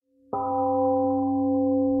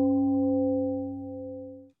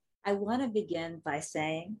I want to begin by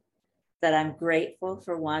saying that I'm grateful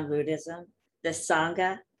for Won Buddhism, the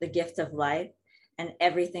Sangha, the gift of life, and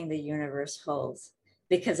everything the universe holds,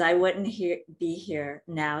 because I wouldn't be here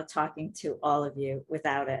now talking to all of you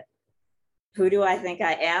without it. Who do I think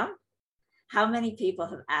I am? How many people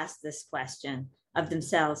have asked this question of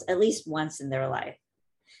themselves at least once in their life?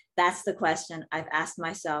 That's the question I've asked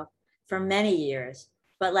myself for many years,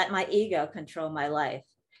 but let my ego control my life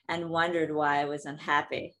and wondered why I was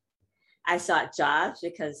unhappy. I sought jobs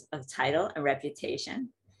because of title and reputation,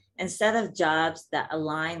 instead of jobs that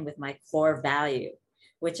align with my core value,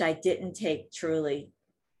 which I didn't take truly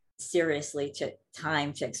seriously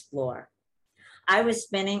time to explore. I was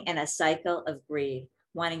spinning in a cycle of greed,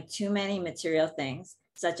 wanting too many material things,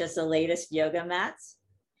 such as the latest yoga mats,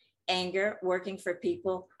 anger, working for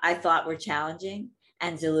people I thought were challenging,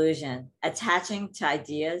 and delusion, attaching to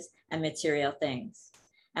ideas and material things,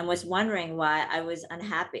 and was wondering why I was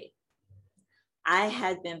unhappy. I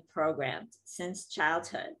had been programmed since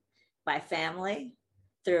childhood by family,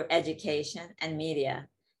 through education and media,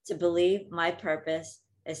 to believe my purpose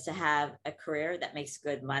is to have a career that makes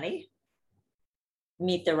good money,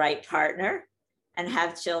 meet the right partner, and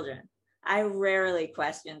have children. I rarely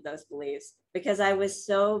questioned those beliefs because I was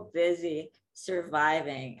so busy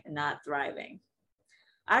surviving, not thriving.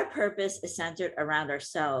 Our purpose is centered around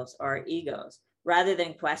ourselves or our egos, rather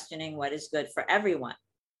than questioning what is good for everyone.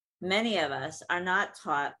 Many of us are not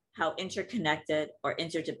taught how interconnected or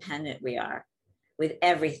interdependent we are with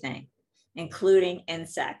everything, including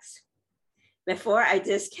insects. Before I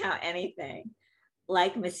discount anything,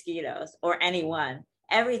 like mosquitoes or anyone,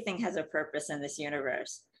 everything has a purpose in this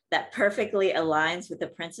universe that perfectly aligns with the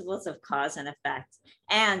principles of cause and effect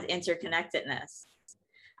and interconnectedness.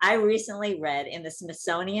 I recently read in the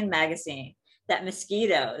Smithsonian Magazine that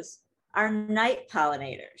mosquitoes are night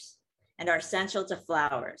pollinators and are essential to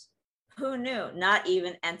flowers. Who knew? Not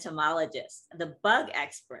even entomologists, the bug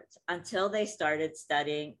experts, until they started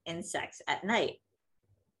studying insects at night.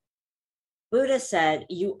 Buddha said,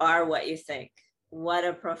 "You are what you think." What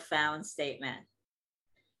a profound statement.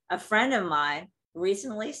 A friend of mine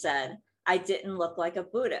recently said I didn't look like a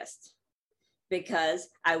Buddhist because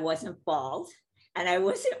I wasn't bald and I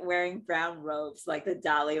wasn't wearing brown robes like the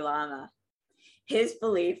Dalai Lama. His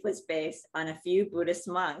belief was based on a few Buddhist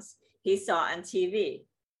monks he saw on TV.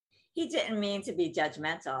 He didn't mean to be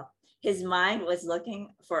judgmental. His mind was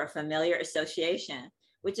looking for a familiar association,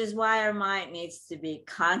 which is why our mind needs to be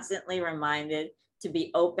constantly reminded to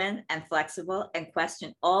be open and flexible and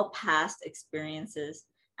question all past experiences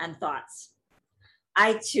and thoughts.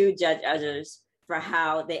 I too judge others for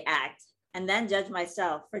how they act and then judge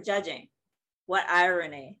myself for judging. What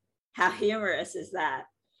irony. How humorous is that?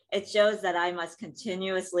 It shows that I must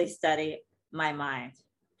continuously study my mind.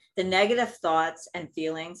 The negative thoughts and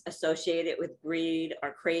feelings associated with greed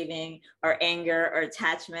or craving or anger or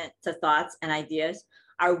attachment to thoughts and ideas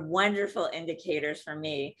are wonderful indicators for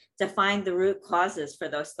me to find the root causes for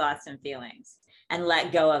those thoughts and feelings and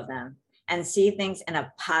let go of them and see things in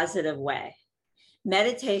a positive way.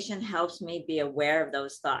 Meditation helps me be aware of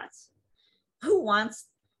those thoughts. Who wants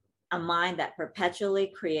a mind that perpetually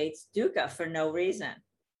creates dukkha for no reason?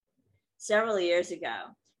 Several years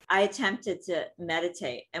ago, I attempted to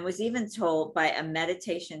meditate and was even told by a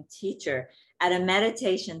meditation teacher at a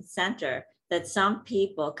meditation center that some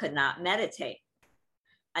people could not meditate.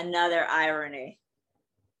 Another irony.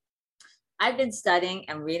 I've been studying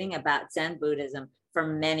and reading about Zen Buddhism for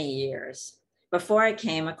many years before I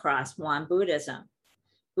came across Won Buddhism.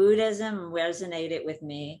 Buddhism resonated with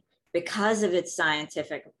me because of its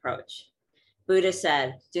scientific approach. Buddha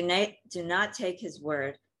said, do not take his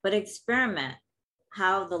word, but experiment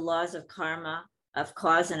how the laws of karma, of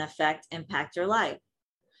cause and effect, impact your life.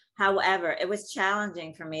 However, it was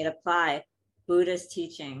challenging for me to apply Buddha's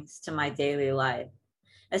teachings to my daily life,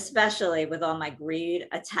 especially with all my greed,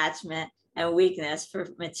 attachment, and weakness for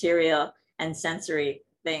material and sensory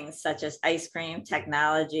things such as ice cream,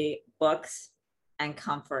 technology, books, and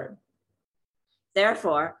comfort.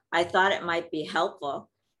 Therefore, I thought it might be helpful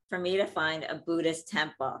for me to find a Buddhist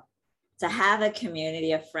temple, to have a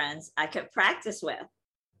community of friends I could practice with.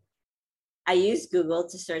 I used Google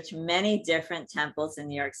to search many different temples in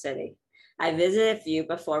New York City. I visited a few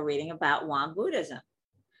before reading about Won Buddhism.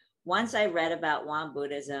 Once I read about Won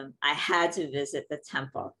Buddhism, I had to visit the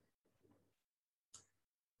temple.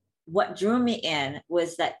 What drew me in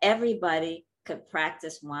was that everybody could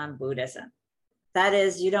practice Won Buddhism. That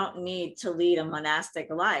is, you don't need to lead a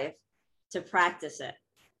monastic life to practice it.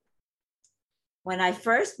 When I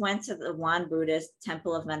first went to the Won Buddhist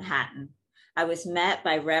Temple of Manhattan, I was met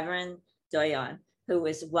by Reverend Doyon, who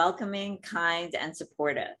was welcoming, kind, and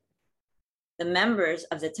supportive. The members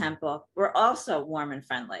of the temple were also warm and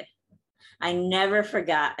friendly. I never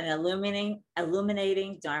forgot an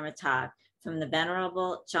illuminating Dharma talk from the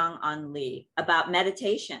Venerable Chong-On Lee about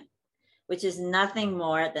meditation, which is nothing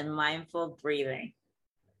more than mindful breathing.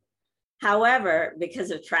 However,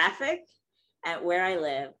 because of traffic at where I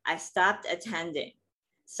live, I stopped attending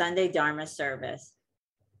Sunday Dharma service,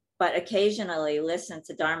 but occasionally listened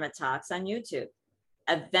to Dharma talks on YouTube.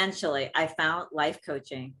 Eventually, I found life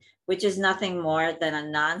coaching, which is nothing more than a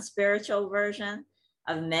non-spiritual version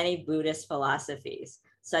of many Buddhist philosophies,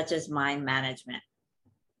 such as mind management.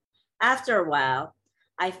 After a while,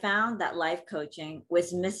 I found that life coaching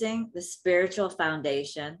was missing the spiritual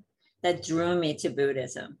foundation that drew me to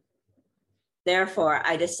Buddhism. Therefore,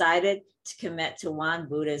 I decided to commit to Won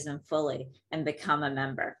Buddhism fully and become a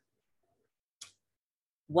member.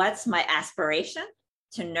 What's my aspiration?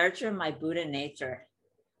 To nurture my Buddha nature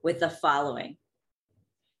with the following: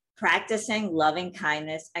 practicing loving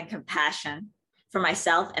kindness and compassion for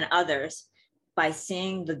myself and others by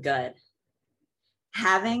seeing the good,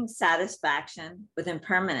 having satisfaction with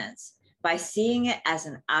impermanence by seeing it as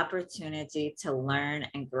an opportunity to learn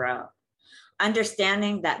and grow,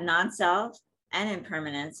 understanding that non-self and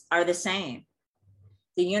impermanence are the same.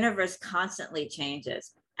 The universe constantly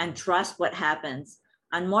changes, and trust what happens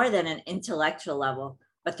on more than an intellectual level,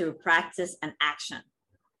 but through practice and action.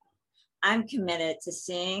 I'm committed to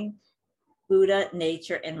seeing Buddha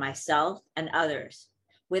nature in myself and others.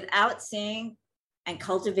 Without seeing and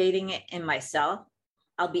cultivating it in myself,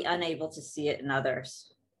 I'll be unable to see it in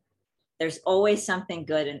others. There's always something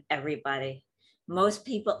good in everybody. Most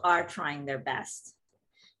people are trying their best.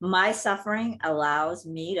 My suffering allows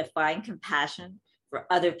me to find compassion for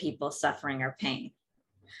other people's suffering or pain.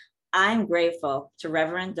 I'm grateful to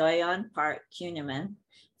Reverend Doyon Park Kuhneman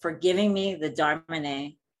for giving me the Dharma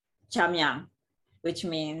name, Chamyang, which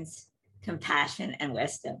means compassion and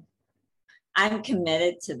wisdom. I'm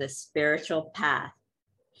committed to the spiritual path.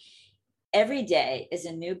 Every day is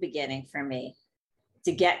a new beginning for me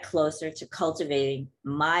to get closer to cultivating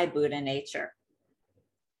my Buddha nature.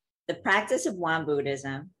 The practice of Won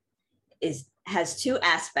Buddhism has two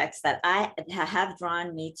aspects that have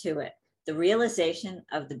drawn me to it: the realization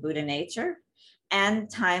of the Buddha nature and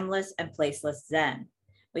timeless and placeless Zen,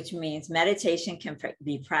 which means meditation can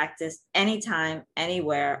be practiced anytime,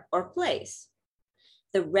 anywhere, or place.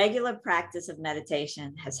 The regular practice of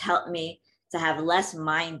meditation has helped me to have less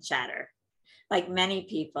mind chatter. Like many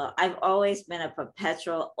people, I've always been a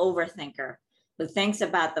perpetual overthinker who thinks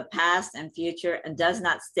about the past and future and does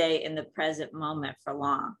not stay in the present moment for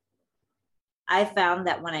long. I found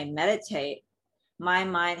that when I meditate, my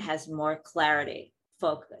mind has more clarity,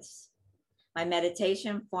 focus. My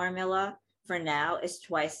meditation formula for now is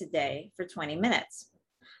twice a day for 20 minutes.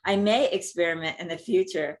 I may experiment in the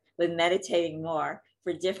future with meditating more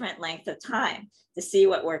for different length of time to see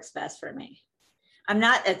what works best for me. I'm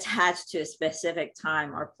not attached to a specific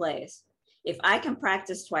time or place. If I can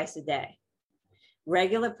practice twice a day,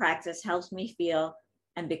 regular practice helps me feel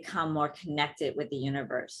and become more connected with the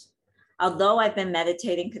universe. Although I've been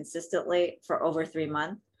meditating consistently for over 3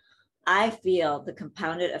 months, I feel the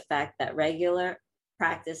compounded effect that regular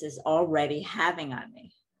practice is already having on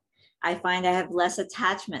me. I find I have less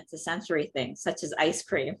attachment to sensory things such as ice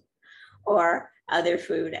cream or other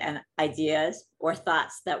food and ideas or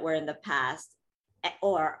thoughts that were in the past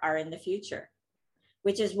or are in the future,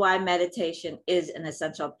 which is why meditation is an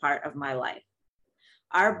essential part of my life.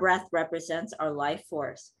 Our breath represents our life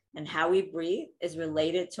force, and how we breathe is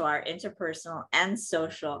related to our interpersonal and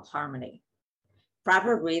social harmony.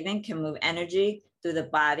 Proper breathing can move energy through the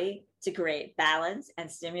body to create balance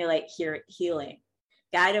and stimulate healing,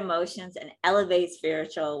 guide emotions, and elevate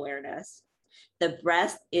spiritual awareness. The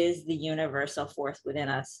breath is the universal force within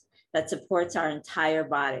us that supports our entire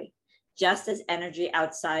body, just as energy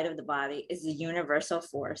outside of the body is the universal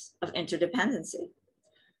force of interdependency.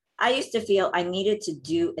 I used to feel I needed to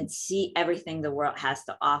do and see everything the world has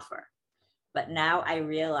to offer. But now I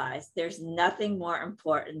realize there's nothing more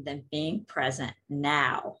important than being present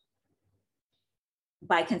now.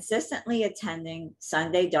 By consistently attending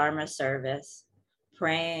Sunday Dharma service,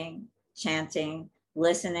 praying, chanting,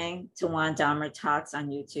 listening to Won Dharma talks on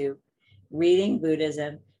YouTube, reading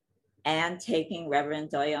Buddhism, and taking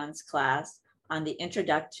Reverend Doyon's class on the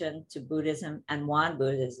Introduction to Buddhism and Won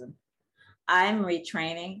Buddhism, I'm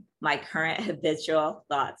retraining my current habitual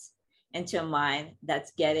thoughts into a mind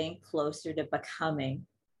that's getting closer to becoming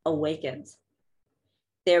awakened.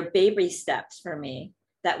 They're baby steps for me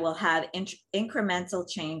that will have incremental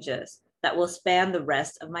changes that will span the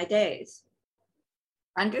rest of my days.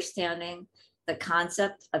 Understanding the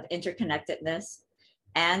concept of interconnectedness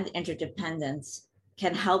and interdependence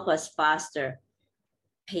can help us foster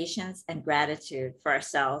patience and gratitude for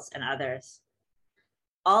ourselves and others.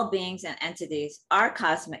 All beings and entities are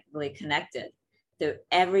cosmically connected through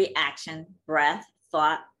every action, breath,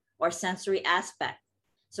 thought, or sensory aspect.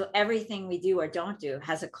 So everything we do or don't do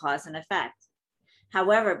has a cause and effect.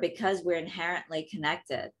 However, because we're inherently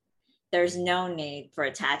connected, there's no need for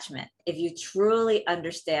attachment if you truly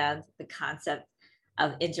understand the concept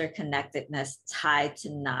of interconnectedness tied to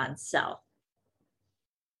non-self.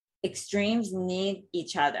 Extremes need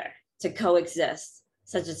each other to coexist,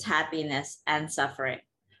 such as happiness and suffering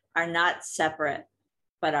are not separate,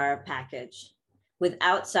 but are a package.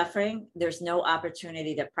 Without suffering, there's no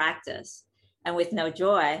opportunity to practice. And with no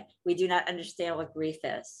joy, we do not understand what grief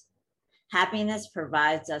is. Happiness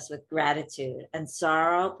provides us with gratitude, and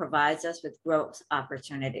sorrow provides us with growth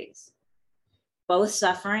opportunities. Both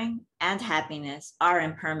suffering and happiness are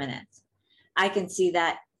impermanent. I can see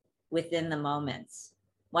that within the moments.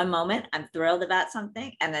 One moment I'm thrilled about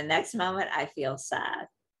something, and the next moment I feel sad.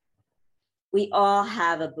 We all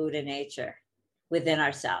have a Buddha nature within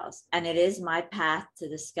ourselves, and it is my path to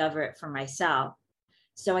discover it for myself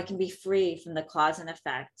so I can be free from the cause and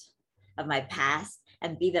effect of my past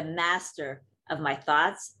and be the master of my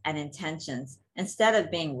thoughts and intentions instead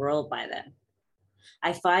of being ruled by them.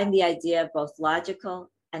 I find the idea both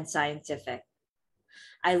logical and scientific.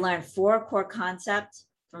 I learned 4 core concepts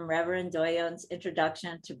from Reverend Doyon's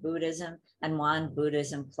Introduction to Buddhism and Won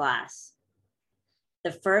Buddhism class.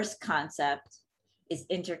 The first concept is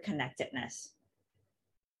interconnectedness.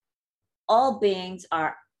 All beings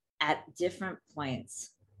are at different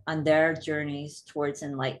points on their journeys towards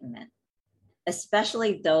enlightenment,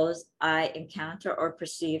 especially those I encounter or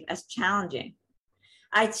perceive as challenging.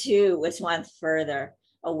 I too was once further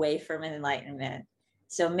away from enlightenment,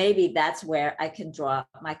 so maybe that's where I can draw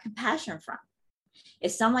my compassion from.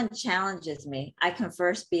 If someone challenges me, I can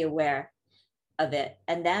first be aware of it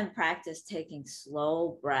and then practice taking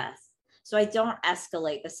slow breaths so I don't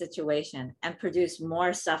escalate the situation and produce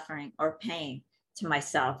more suffering or pain to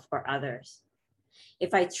myself or others.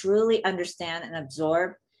 If I truly understand and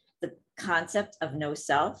absorb the concept of no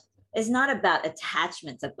self, is not about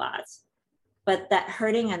attachment to thoughts, but that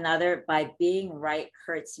hurting another by being right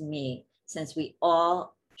hurts me, since we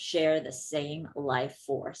all share the same life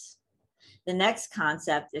force. The next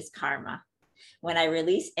concept is karma. When I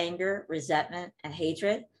release anger, resentment, and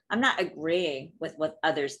hatred, I'm not agreeing with what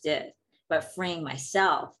others did, but freeing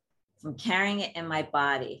myself from carrying it in my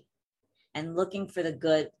body and looking for the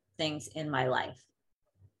good things in my life.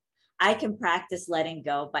 I can practice letting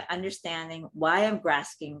go by understanding why I'm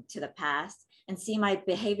grasping to the past and see my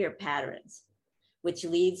behavior patterns, which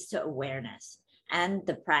leads to awareness and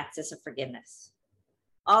the practice of forgiveness.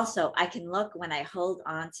 Also, I can look when I hold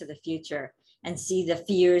on to the future and see the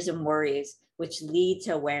fears and worries, which lead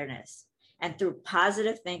to awareness. And through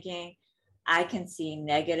positive thinking, I can see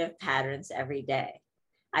negative patterns every day.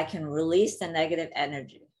 I can release the negative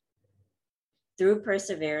energy. Through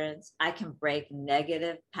perseverance, I can break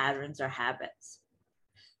negative patterns or habits.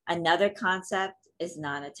 Another concept is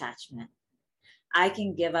non-attachment. I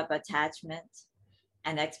can give up attachment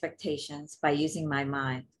and expectations by using my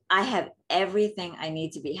mind. I have everything I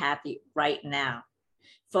need to be happy right now.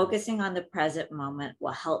 Focusing on the present moment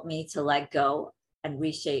will help me to let go and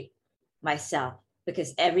reshape myself,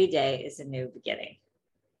 because every day is a new beginning.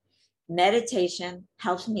 Meditation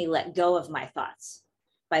helps me let go of my thoughts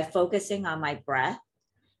by focusing on my breath,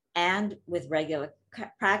 and with regular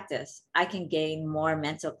practice, I can gain more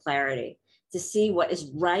mental clarity to see what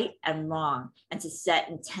is right and wrong, and to set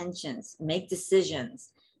intentions, make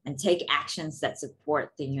decisions, and take actions that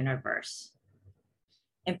support the universe.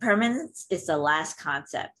 Impermanence is the last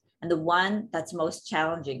concept and the one that's most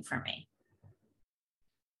challenging for me.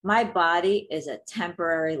 My body is a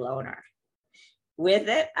temporary loner. With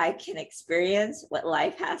it, I can experience what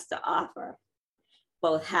life has to offer,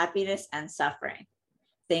 both happiness and suffering.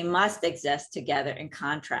 They must exist together in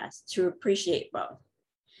contrast to appreciate both.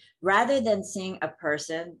 Rather than seeing a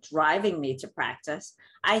person driving me to practice,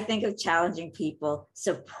 I think of challenging people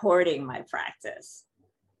supporting my practice.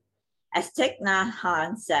 As Thich Nhat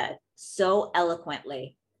Hanh said so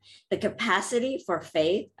eloquently, the capacity for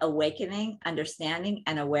faith, awakening, understanding,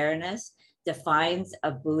 and awareness defines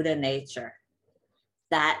a Buddha nature.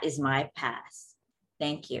 That is my path.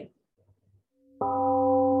 Thank you.